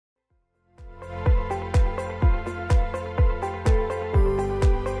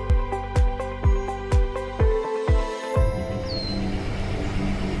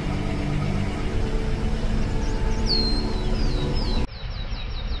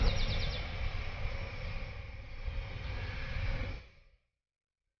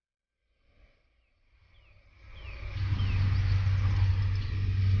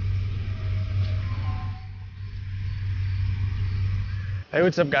Hey,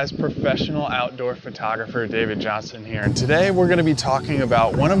 what's up guys? Professional outdoor photographer David Johnston here. And today we're gonna be talking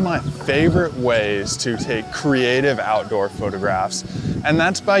about one of my favorite ways to take creative outdoor photographs, and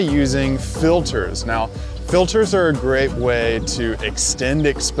that's by using filters. Now, filters are a great way to extend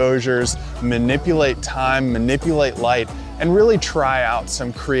exposures, manipulate time, manipulate light, and really try out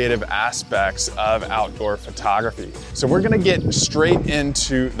some creative aspects of outdoor photography. So we're gonna get straight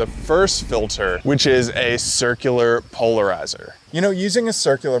into the first filter, which is a circular polarizer. You know, using a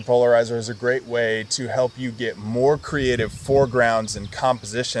circular polarizer is a great way to help you get more creative foregrounds and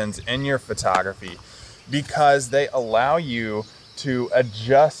compositions in your photography because they allow you to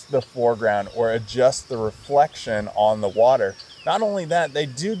adjust the foreground or adjust the reflection on the water. Not only that, they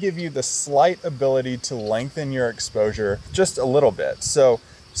do give you the slight ability to lengthen your exposure just a little bit. So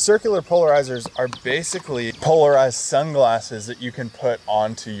circular polarizers are basically polarized sunglasses that you can put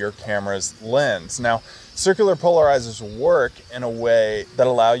onto your camera's lens. Now, circular polarizers work in a way that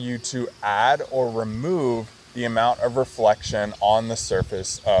allow you to add or remove the amount of reflection on the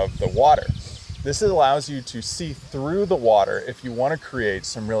surface of the water. This allows you to see through the water if you want to create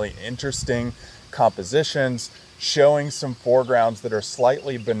some really interesting compositions, showing some foregrounds that are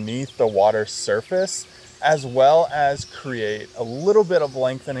slightly beneath the water's surface, as well as create a little bit of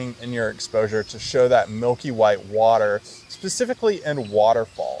lengthening in your exposure to show that milky white water, specifically in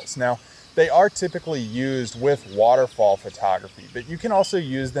waterfalls. Now, they are typically used with waterfall photography, but you can also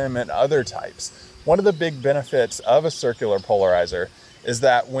use them in other types. One of the big benefits of a circular polarizer is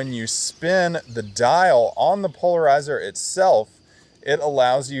that when you spin the dial on the polarizer itself, it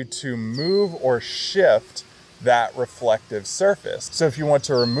allows you to move or shift that reflective surface. So if you want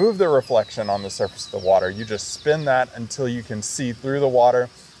to remove the reflection on the surface of the water, you just spin that until you can see through the water.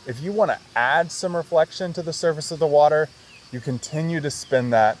 If you want to add some reflection to the surface of the water, you continue to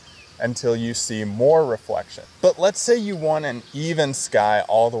spin that until you see more reflection. But let's say you want an even sky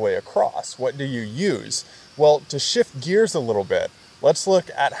all the way across. What do you use? Well, to shift gears a little bit, let's look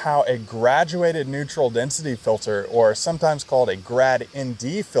at how a graduated neutral density filter, or sometimes called a grad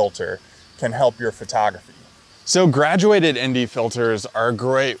ND filter, can help your photography. So graduated ND filters are a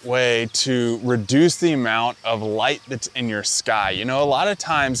great way to reduce the amount of light that's in your sky. You know, a lot of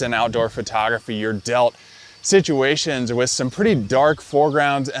times in outdoor photography, you're dealt situations with some pretty dark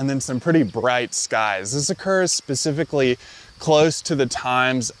foregrounds and then some pretty bright skies. This occurs specifically close to the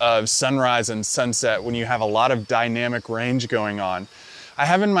times of sunrise and sunset when you have a lot of dynamic range going on. I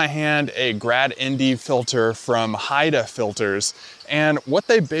have in my hand a grad ND filter from Haida Filters, and what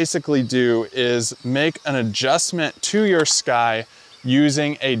they basically do is make an adjustment to your sky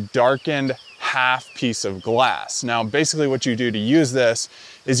using a darkened half piece of glass. Now, basically what you do to use this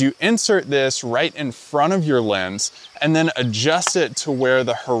is you insert this right in front of your lens and then adjust it to where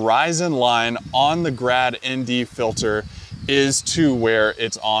the horizon line on the grad ND filter is to where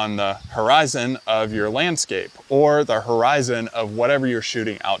it's on the horizon of your landscape or the horizon of whatever you're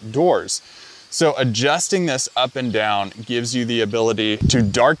shooting outdoors. So adjusting this up and down gives you the ability to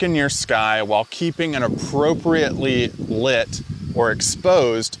darken your sky while keeping an appropriately lit or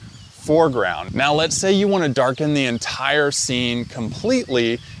exposed foreground. Now, let's say you want to darken the entire scene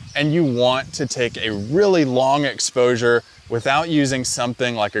completely and you want to take a really long exposure without using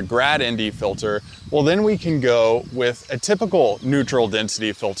something like a grad ND filter. Well, then we can go with a typical neutral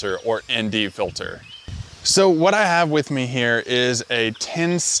density filter or ND filter. So what I have with me here is a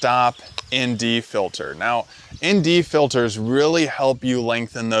 10-stop ND filter. Now, ND filters really help you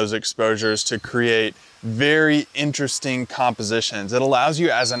lengthen those exposures to create very interesting compositions. It allows you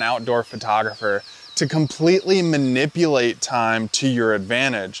as an outdoor photographer to completely manipulate time to your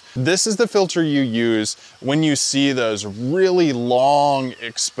advantage. This is the filter you use when you see those really long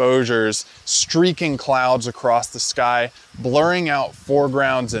exposures, streaking clouds across the sky, blurring out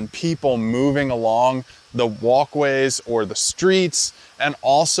foregrounds and people moving along the walkways or the streets, and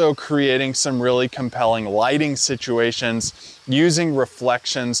also creating some really compelling lighting situations using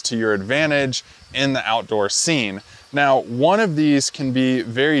reflections to your advantage in the outdoor scene. Now, one of these can be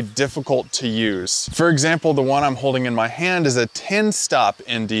very difficult to use. For example, the one I'm holding in my hand is a 10-stop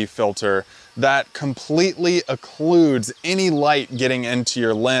ND filter that completely occludes any light getting into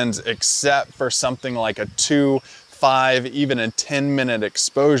your lens except for something like a 2, 5, even a 10-minute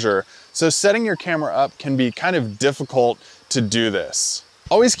exposure. So setting your camera up can be kind of difficult to do this.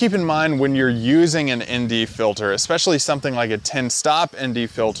 Always keep in mind when you're using an ND filter, especially something like a 10-stop ND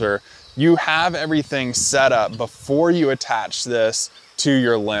filter, you have everything set up before you attach this to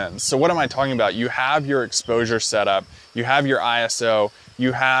your lens. So what am I talking about? You have your exposure set up, you have your ISO,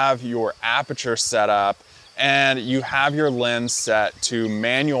 you have your aperture set up, and you have your lens set to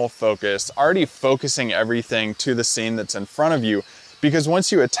manual focus, already focusing everything to the scene that's in front of you. because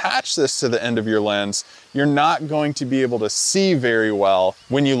once you attach this to the end of your lens, you're not going to be able to see very well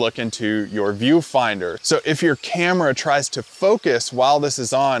when you look into your viewfinder. So if your camera tries to focus while this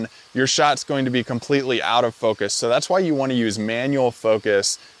is on, your shot's going to be completely out of focus. So that's why you want to use manual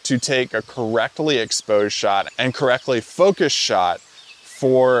focus to take a correctly exposed shot and correctly focused shot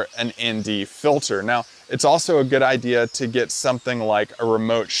for an ND filter. Now, it's also a good idea to get something like a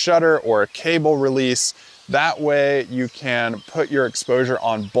remote shutter or a cable release. That way you can put your exposure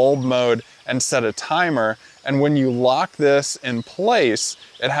on bulb mode and set a timer. And when you lock this in place,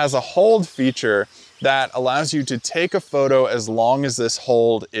 it has a hold feature that allows you to take a photo as long as this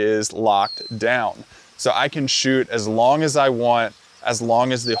hold is locked down. So I can shoot as long as I want, as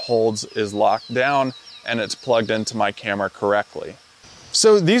long as the hold is locked down and it's plugged into my camera correctly.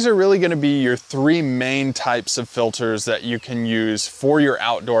 So these are really going to be your three main types of filters that you can use for your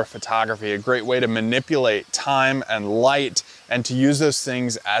outdoor photography. A great way to manipulate time and light and to use those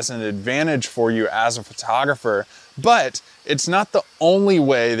things as an advantage for you as a photographer. But it's not the only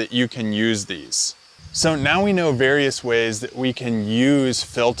way that you can use these. So now we know various ways that we can use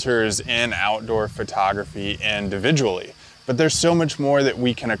filters in outdoor photography individually. But there's so much more that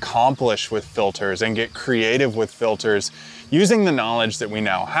we can accomplish with filters and get creative with filters using the knowledge that we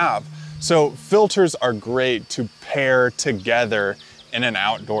now have. So filters are great to pair together in an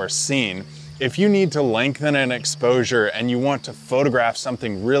outdoor scene. If you need to lengthen an exposure and you want to photograph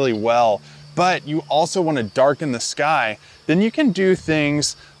something really well, but you also want to darken the sky, then you can do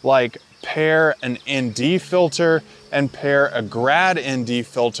things like pair an ND filter and pair a grad ND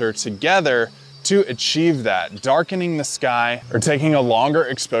filter together to achieve that, darkening the sky or taking a longer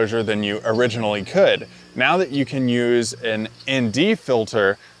exposure than you originally could. Now that you can use an ND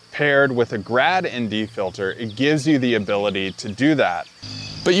filter paired with a grad ND filter, it gives you the ability to do that.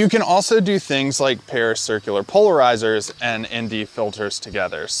 But you can also do things like pair circular polarizers and ND filters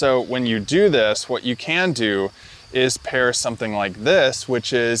together. So when you do this, what you can do is pair something like this,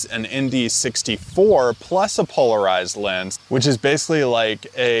 which is an ND64 plus a polarized lens, which is basically like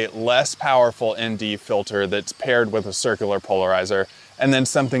a less powerful ND filter that's paired with a circular polarizer, and then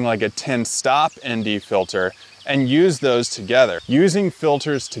something like a 10-stop ND filter, and use those together. Using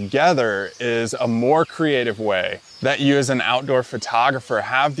filters together is a more creative way that you as an outdoor photographer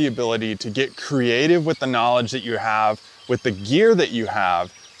have the ability to get creative with the knowledge that you have, with the gear that you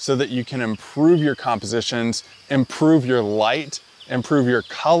have, so that you can improve your compositions, improve your light, improve your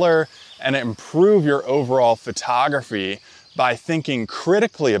color, and improve your overall photography by thinking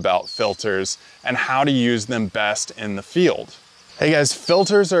critically about filters and how to use them best in the field. Hey guys,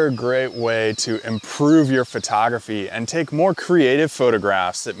 filters are a great way to improve your photography and take more creative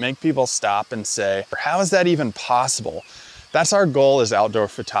photographs that make people stop and say, how is that even possible? That's our goal as outdoor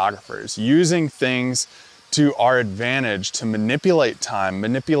photographers, using things to our advantage to manipulate time,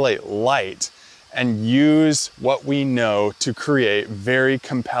 manipulate light, and use what we know to create very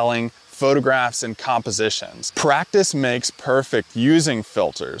compelling photographs and compositions. Practice makes perfect using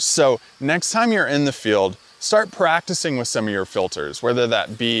filters. So next time you're in the field, start practicing with some of your filters, whether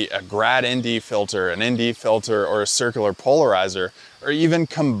that be a grad ND filter, an ND filter, or a circular polarizer, or even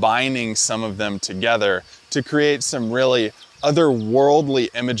combining some of them together to create some really otherworldly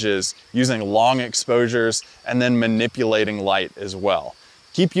images using long exposures and then manipulating light as well.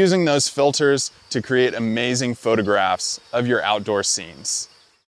 Keep using those filters to create amazing photographs of your outdoor scenes.